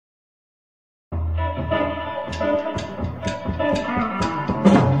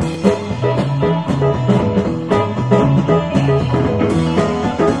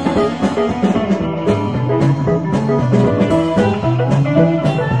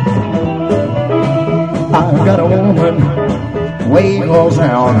I've got a woman way goes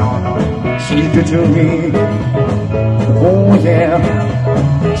down. She's good to me. Oh yeah.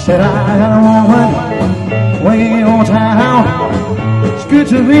 Said I got a woman way on town. She's good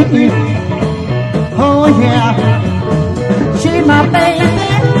to me. Oh yeah. She's my baby.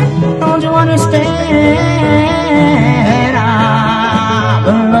 Don't you understand?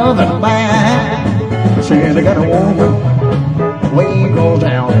 I'm loving bad. Said I got a woman way goes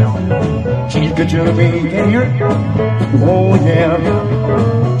down. She's good to me, can you hear? Oh yeah.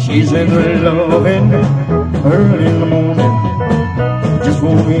 She's in the loving early in the morning. Just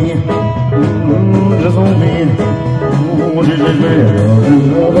for me, just for me. Oh, she's in the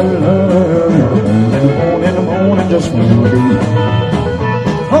loving in the morning, just for me.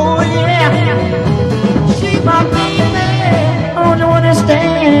 Oh yeah. She's my baby. Don't you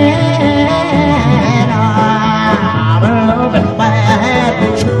understand? I'm loving bad.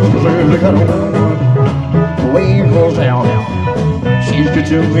 They got a woman, way goes down. She's good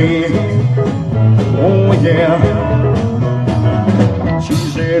to me. Oh yeah. She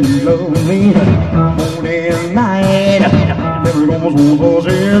said love me morning and night. Never goes on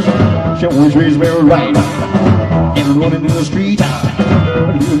horses. She always treats me right. Never running in the street.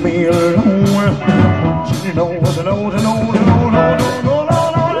 Leave me alone. She knows, knows, knows, knows, knows.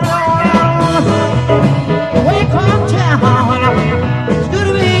 Wake up town.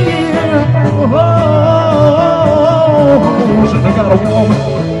 Oh, since I got a woman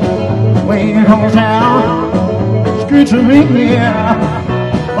way across town, it's good to me, yeah.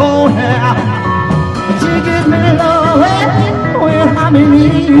 Oh, yeah. She gives me love when I'm in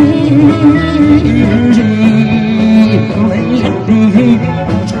easy.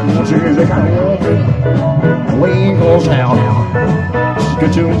 Since I got a woman way across town, it's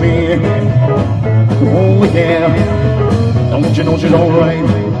good to me. Oh, yeah. Don't you know she's alright?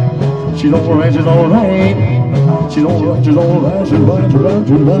 She's alright, she's alright. She's alright, she's alright. She's right, she's right,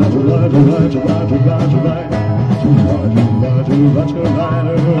 she's right, she's right, she's right, she's right, she's right, she's right.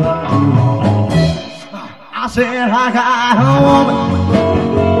 I said I got a woman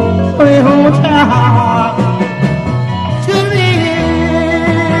way home town. To me.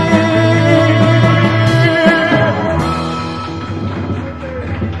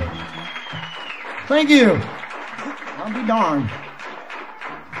 Thank you. I'll be darned.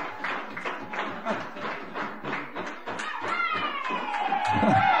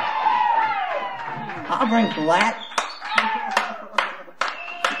 I'll drink flat.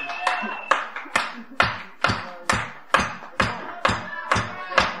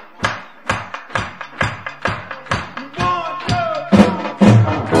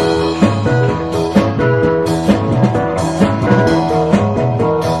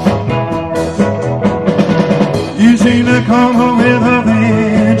 You seem to come home with a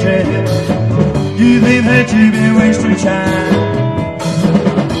vengeance. You think that you've been wasting time.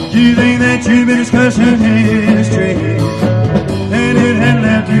 You think that you've been discussing history, and it had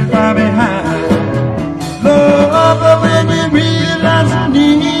left you far behind. Love, but when you realize I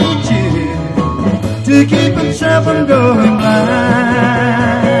need you to keep himself from going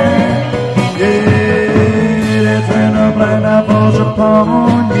blind. Yeah, that's when the blind eye falls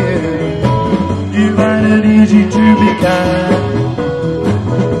upon you. You find it easy to be kind.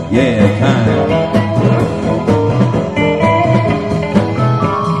 Yeah, kind.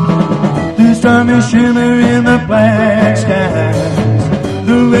 Time you shimmer in the black skies,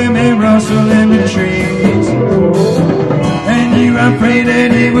 the women rustle in the trees, and you are afraid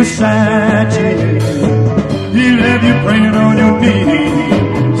that he was beside you. He left you praying on your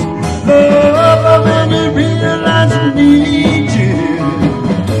knees. Oh, when you realize he needs you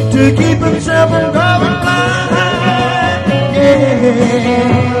to keep himself from going blind.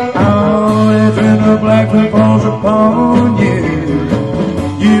 Yeah. Oh, if when the black hood falls upon you,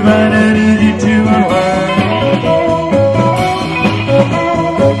 you find it easy to unwind.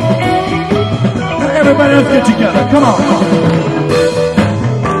 Now everybody let's get together, come on.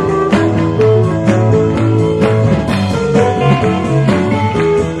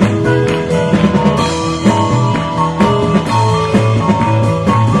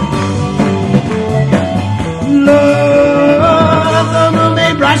 Love, the moon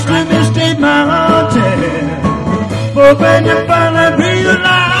may bright to misty mountain, but when you finally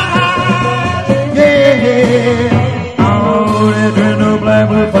realize, yeah, oh, that no black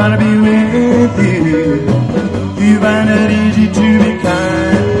will finally be with you. You find it easy to be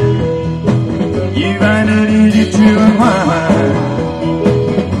kind. You find it easy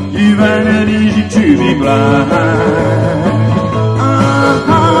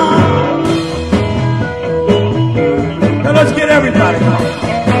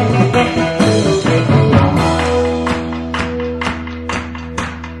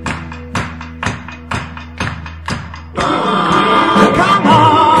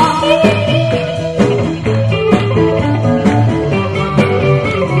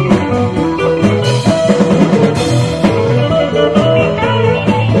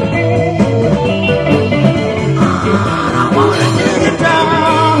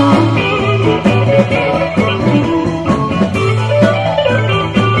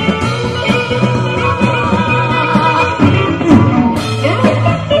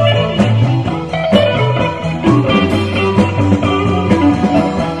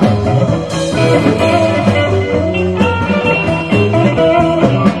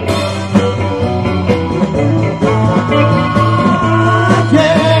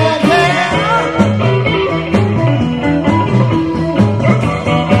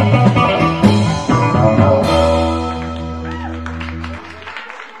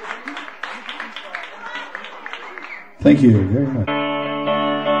Thank you very much.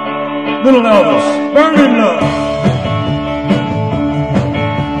 Little Elvis, Burning Love.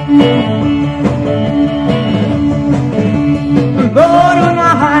 Lord, when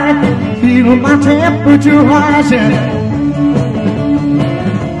I feel my temperature rising,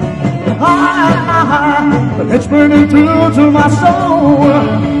 it's burning through to my soul.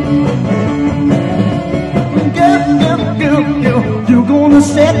 You're gonna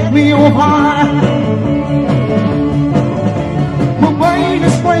set me on fire. My brain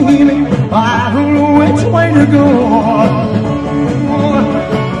is flaming, I don't know which way to go.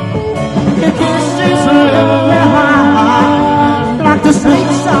 Your kisses lift me high, like the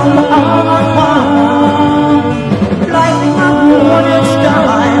snakes on the fire, like my morning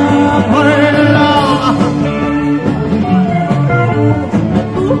sky, burning love.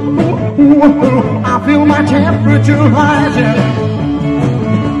 I feel my temperature rising.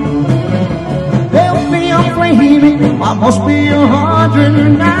 Help me, I'm flaming, I must be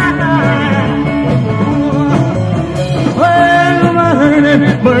 109. Well,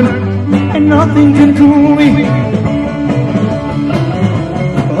 burning, and nothing can cool me.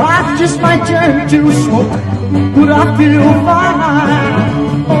 I just might turn to smoke, but I feel fine.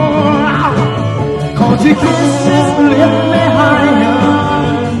 Oh, 'cause your kisses lift me higher,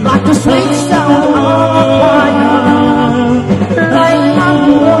 like the sweet sound of a fire, like my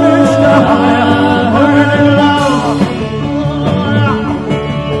morning sky, burning love.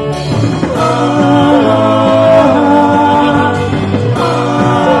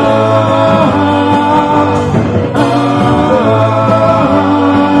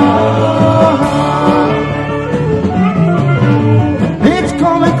 It's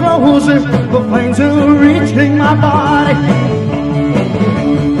coming closer, the flames are reaching my body.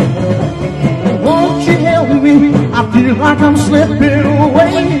 Won't you help me? I feel like I'm slipping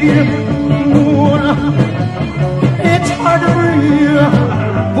away. It's hard to breathe,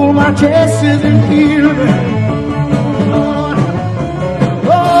 for my chest isn't here.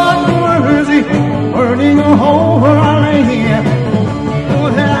 Lord, mercy, burning a hole where I lay here.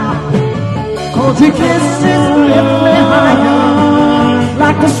 'Cause your kisses lift me higher,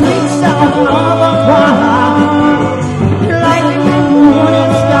 like the sweet sound of a choir, like the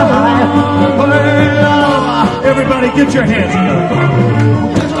morning sky, burning love. Everybody get your hands together.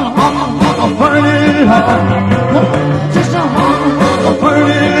 Just a burning love. Just a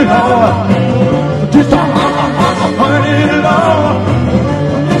burning love. Just a burning love.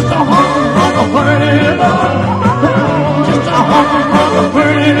 Just a burning love. Just a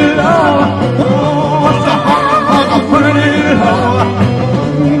burning love. Just a burning love.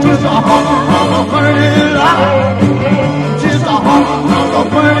 Just a burning love. Just a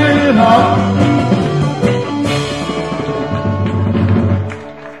burning love.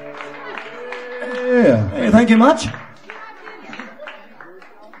 Yeah. Hey, thank you much.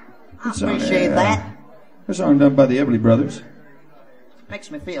 I appreciate that. This song done by the Everly Brothers. Makes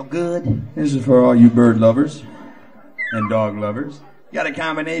me feel good. This is for all you bird lovers and dog lovers. Got a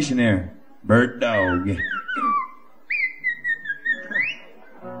combination there. Bird dog.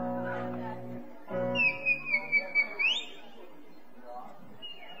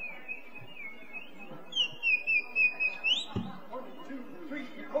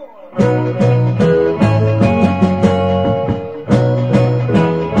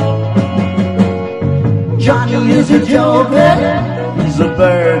 Johnny is a joker. He's a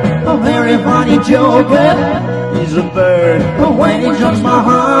bird. A very funny joker. He's a bird. But when he jumps my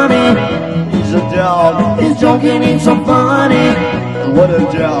honey, He's a dog. his joking ain't so funny. What a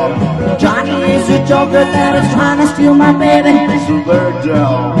dog. Johnny is a joker that is trying to steal my baby. He's a bird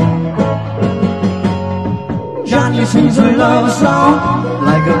dog. Johnny sings a love song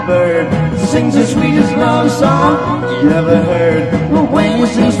like a bird sings the sweetest love song you ever heard. When he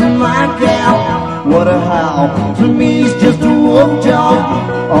sings to my gal, what a howl. To me he's just a wolf dog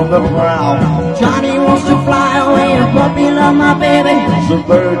on the prowl. Johnny wants to fly away, a puppy love my baby, it's a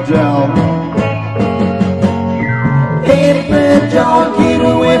bird dog. Hey bird dog, get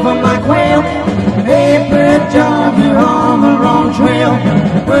away from my quail. Hey bird dog, you're on the wrong trail.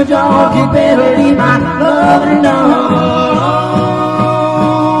 Bird dog, you better leave my love alone.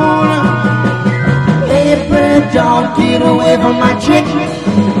 Hey bird dog, get away from my chick.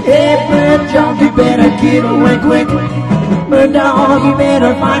 Hey bird dog, you better get away quick. Bird dog, you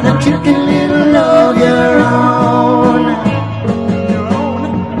better find a chicken little of your own.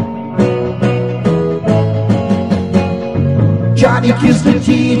 Johnny kissed the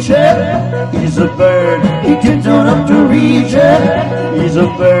teacher, he's a bird, he tiptoed up to reach her, he's a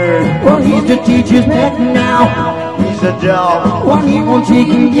bird, well he's the teacher's pet now, he's a dog, one he won't take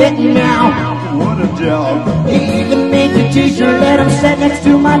him yet now, what a dog, he even made the teacher let him sit next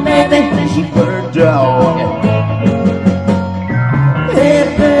to my baby, she's a bird dog. Hey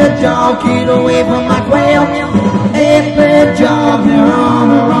bird dog, get away from my quail, hey bird dog, you're on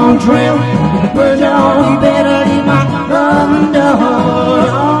the wrong trail, bird dog, you better leave my love alone.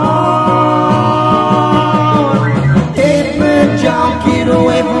 Hey bird dog, get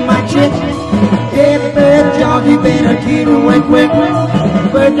away from my chick. Hey bird dog, you better get away quick.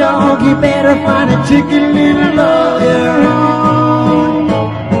 Bird dog, you better find a chicken little of your own.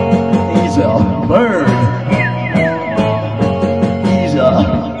 He's a bird. He's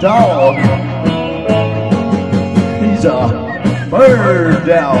a dog. He's a bird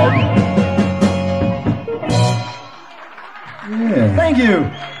dog. Yeah. Thank you.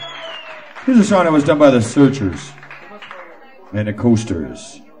 Here's a song that was done by the Searchers and the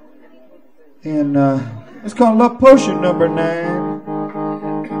Coasters. And it's called Love Potion Number 9.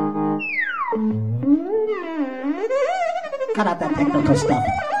 Cut out that technical stuff.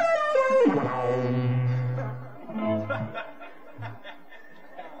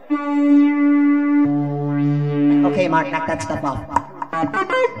 Okay, Mark, knock that stuff off.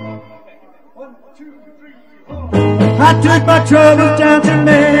 1, 2, 3, 4. I took my troubles down to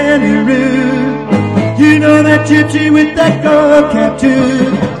Manny. You know that gypsy with that gold cap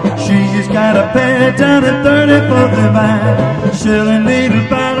too. She's got a pad down at 34th and Vine, selling little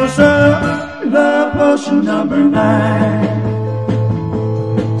bottles of Love Potion Number 9.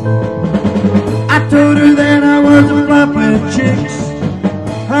 I told her that I was a flop with chicks.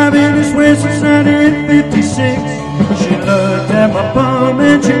 I've been this way since 1956. She looked at my palm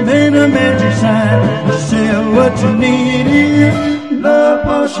and she made a magic sign. She said, what you need is Love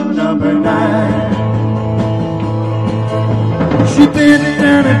Potion Number 9. She bent it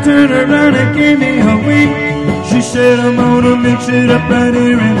down and turned around and gave me a wink. She said, I'm gonna mix it up right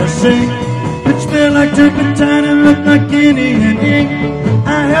here in the sink. It smelled like turpentine and looked like Indian ink.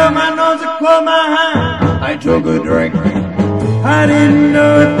 I held my nose and closed my eyes. I took a drink. I didn't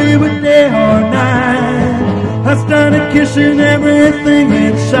know if it was day or night. I started kissing everything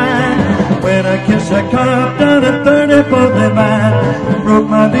inside. When I kissed that cop down at 34th and Vine, broke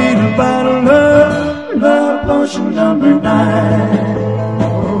my little bottle of Love Potion Number 9.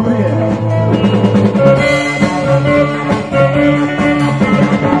 Oh yeah.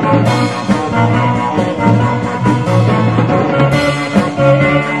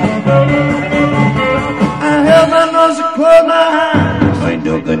 I held my nose and closed my eyes. I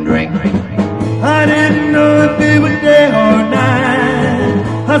took a drink. I didn't know if it was day or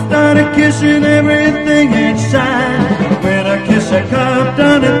night. I started kissing everything inside. When I kissed that cop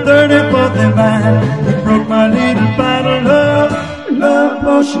down at 34th and Vine, it broke my little bottle of Love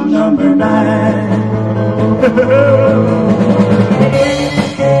Potion Number 9.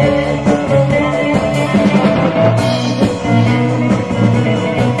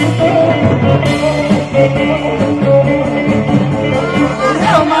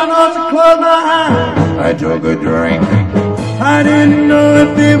 I took a drink. I didn't know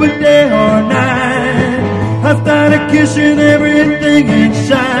if it was day or night. I started kissing everything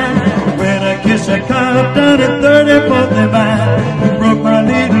inside. When I kissed that cop down at 34th and Vine, it broke my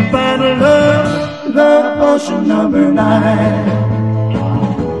little bottle of Love Potion Number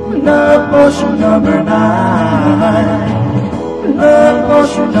 9. Love Potion Number 9. Love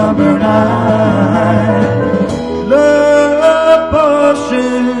Potion Number 9. Love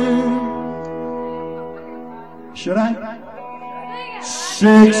Potion. Should I?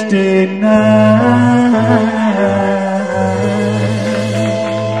 69.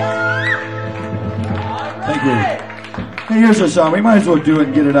 Thank you. Hey, here's a song. We might as well do it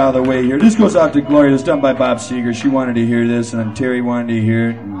and get it out of the way here. This goes out to Gloria. It's done by Bob Seger. She wanted to hear this, and then Terry wanted to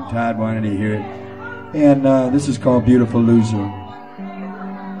hear it, and Todd wanted to hear it. And this is called Beautiful Loser.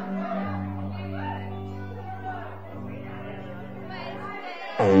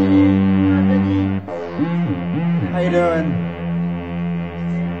 How you doing?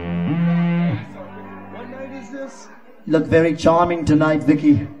 What night is this? You look very charming tonight,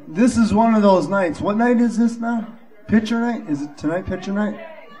 Vicky. This is one of those nights. What night is this now? Picture night? Is it tonight picture night?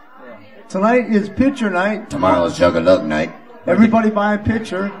 Yeah. Tonight is picture night. Tomorrow's Juggalug night. Everybody buy a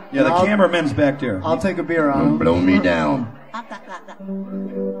picture. Yeah, the cameraman's back there. I'll take a beer on him. Blow me down.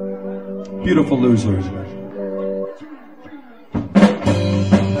 Beautiful Losers.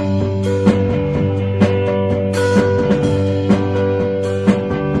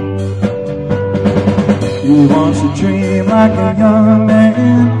 He wants to dream like a young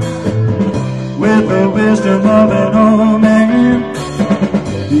man with the wisdom of an old man.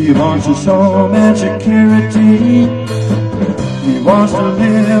 He wants his home and security. He wants to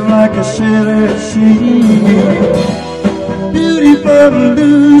live like a sailor at sea. Beautiful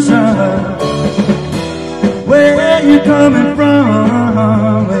loser, where you coming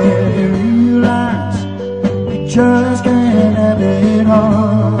from? Where you realize you just can't have it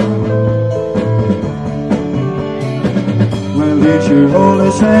all. Well, it's your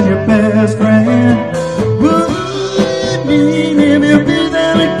oldest and your best friend. Would need him if he's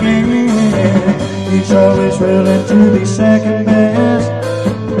there again. He's always willing to be second best.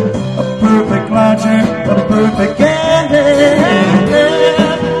 A perfect lodger, a perfect guest.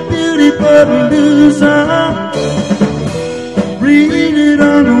 Beautiful loser. Read it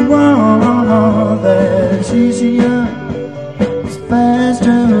on the wall. That's easier. It's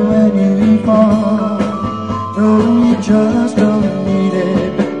faster when you fall. No, you just don't need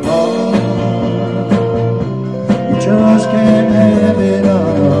it all. You just can't have it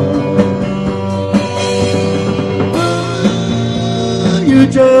all. You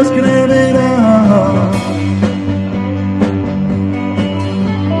just can't have it all.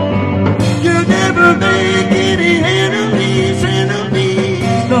 You never make any enemies,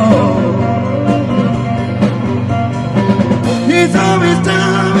 no. He's always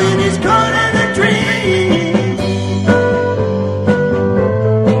down when he's caught in a dream.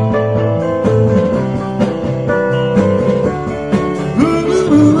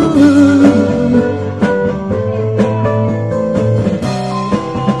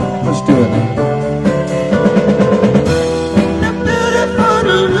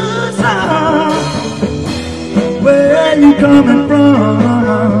 Coming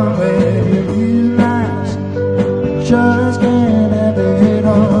from where you realize just can't have it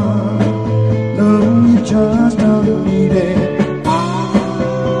all. No, you just don't need it all.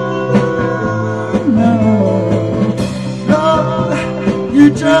 No, no, you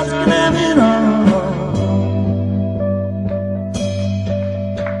just can't have it all.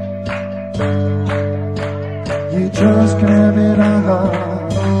 You just can't have it all.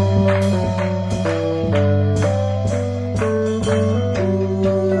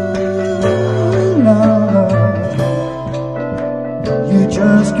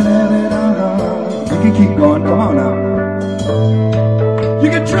 Keep going, come on now. You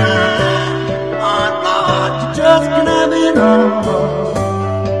can try on, Lord, you just can have it all.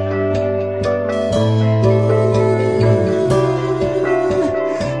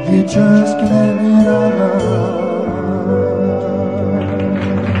 You just can have it all.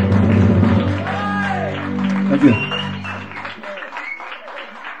 Thank you.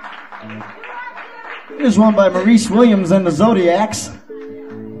 Here's one by Maurice Williams and the Zodiacs.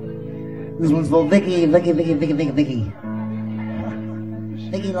 This one's for Vicky. Vicky.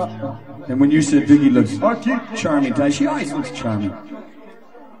 And when you said Vicky looks charming, she always looks charming.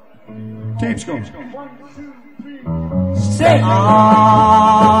 Tapes going. Say,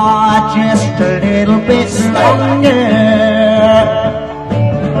 just a little bit longer.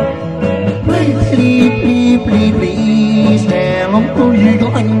 Please, tell them who you're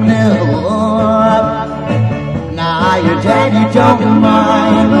going to love. Now your daddy don't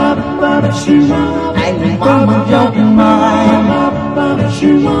mind, and your mama don't mind.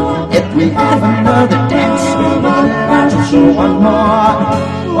 If we have another dance, just one more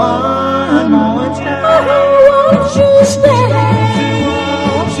time. Won't you stay?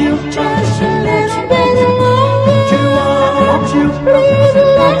 Won't you just a little bit longer? Won't you please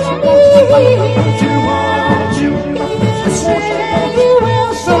let me? Won't you say you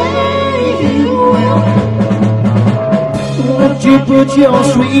will, say you will? Won't you put your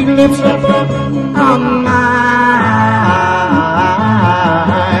sweet lips on mine?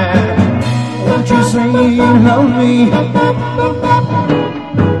 Won't you say you love me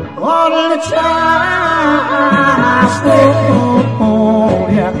all the time. Oh,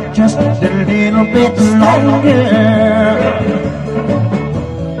 yeah, just a little bit longer.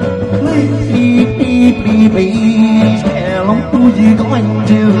 Please tell them who you're going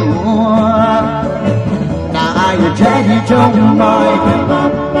to. Now your daddy don't mind,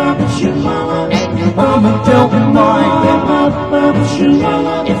 and your mama don't mind.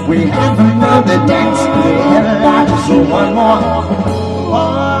 If we have another dance, we'll just one more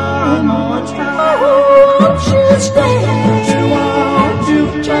time. Won't you stay? You want to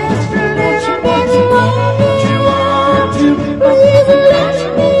just let you dance alone? You want to please let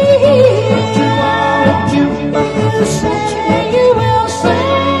me? You want to say you will say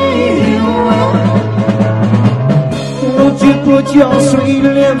you will. Won't you put your sweet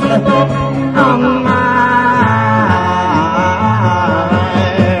lips on mine?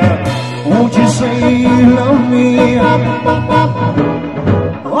 Won't you say you love me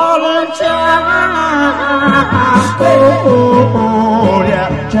all the time? Oh, yeah,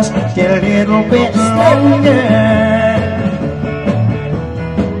 just get a little bit longer.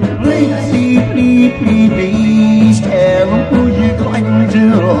 Please tell them who you're going to.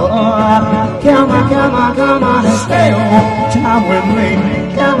 Come on, stay on time with me.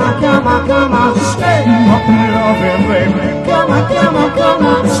 Come on, stay up in loving, baby. Come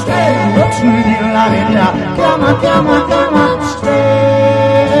on, stay up to the light. Come on, stay.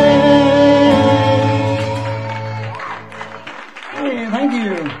 Hey, thank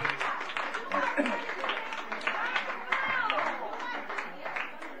you.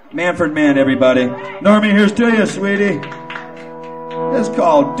 Manfred Mann, everybody. Normie, here's to you, sweetie. It's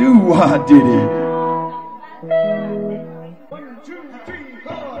called Doo-wop Diddy. 1, 2, 3,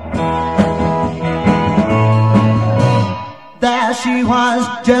 4. There she was,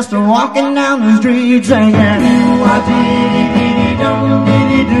 just walking down the street singing Doo-wop Diddy,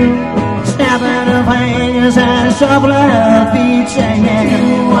 Diddy, Doo. Snapping her fingers and shuffling her feet singing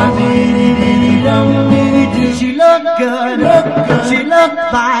Doo-wop Diddy, Diddy, Doo. She looked good, she looked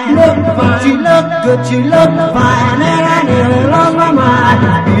fine, she looked good, she looked fine, and I nearly lost my mind.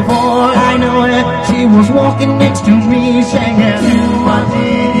 Before I knew it, she was walking next to me singing Doo-wop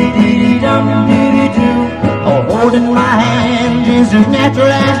Diddy, Diddy, Diddy, Doo. Oh, holding my hand just as natural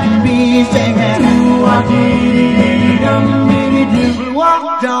as can be singing Doo-wop Diddy, Diddy, Diddy, Doo. We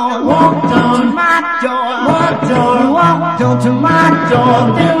walked on to my door, walked on to my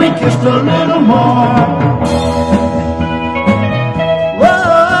door, then we kissed a little more.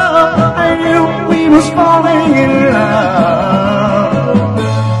 Was falling in love.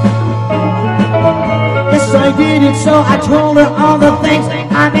 Yes, I did it, so I told her all the things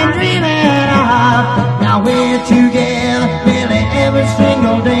I've been dreaming of. Now we're together nearly every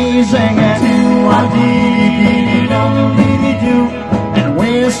single day singing Doo-wop Diddy, Diddy, Doo. And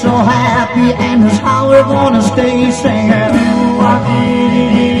we're so happy, and that's how we're gonna stay singing Doo-wop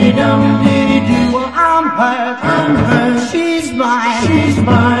Diddy, Diddy, Doo. Well, I'm hers, she's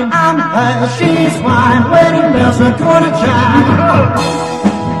mine, I'm hers, she's mine. Wedding bells are gonna chime.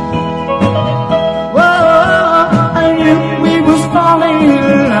 Whoa, I knew we was falling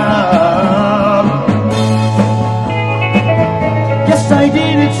in love. Yes, I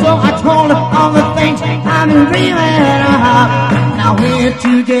did it, so I told her all the things I've been dreaming of. Now we're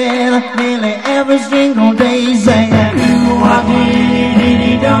together nearly every single day singing Doo-wop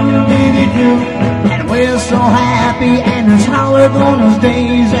Diddy, Diddy, Doo. We're so happy, and that's how we're gonna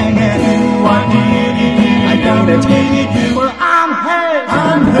stay singing Doo-wop Diddy, Diddy, Doo. Well, I'm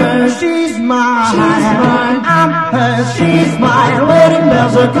hers, she's mine, I'm hers, she's mine. Wedding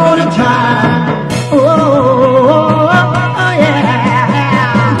bells are gonna chime. Oh, yeah.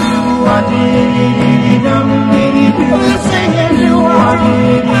 Doo-wop Diddy, Diddy, Doo. We're singing Doo-wop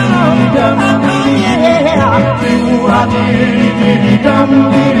Diddy, Doo-wop Diddy, Diddy,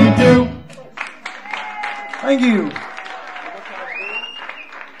 Doo. Thank you.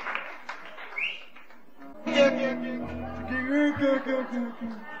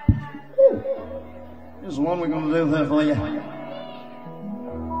 Here's one we're going to do there for you.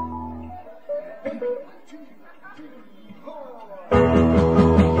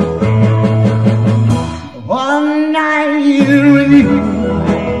 One night with you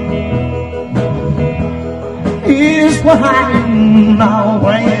is what I'm now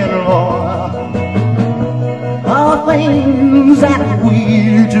waiting for. All things that we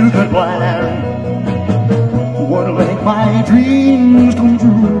two could plan would make my dreams come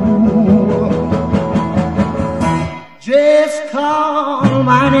true. Just call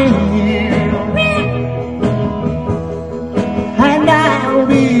my name and I'll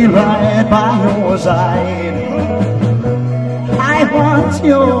be right right by your side. I want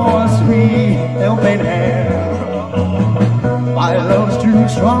your sweet helping hand. My love's too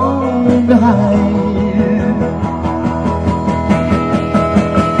strong to hide.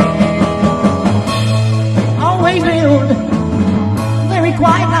 Always lived very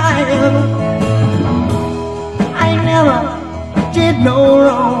quiet life. I never did no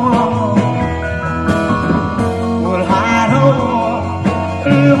wrong. But I know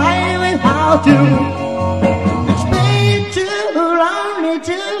life without you, it's been too lonely,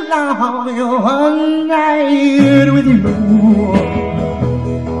 too long. One night with you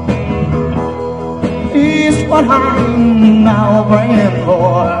is what I'm now praying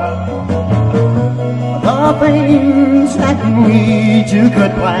for. The things that we two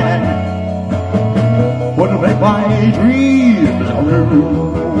could plan would make my dreams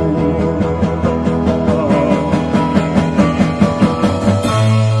unreal.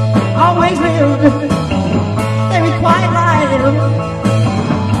 Always lived very quiet life.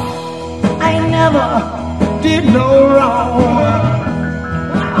 I never did no wrong.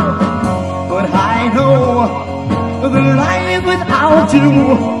 But I know the life without you,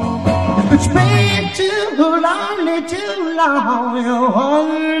 it's been too lonely, too long.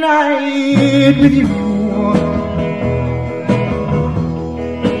 One night with you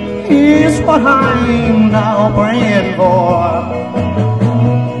is what I'm now praying for.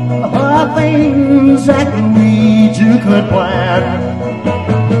 The things that we two could plan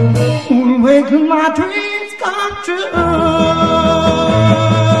will make my dreams come true.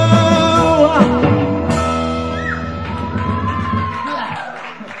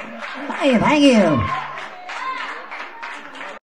 Hey, thank you.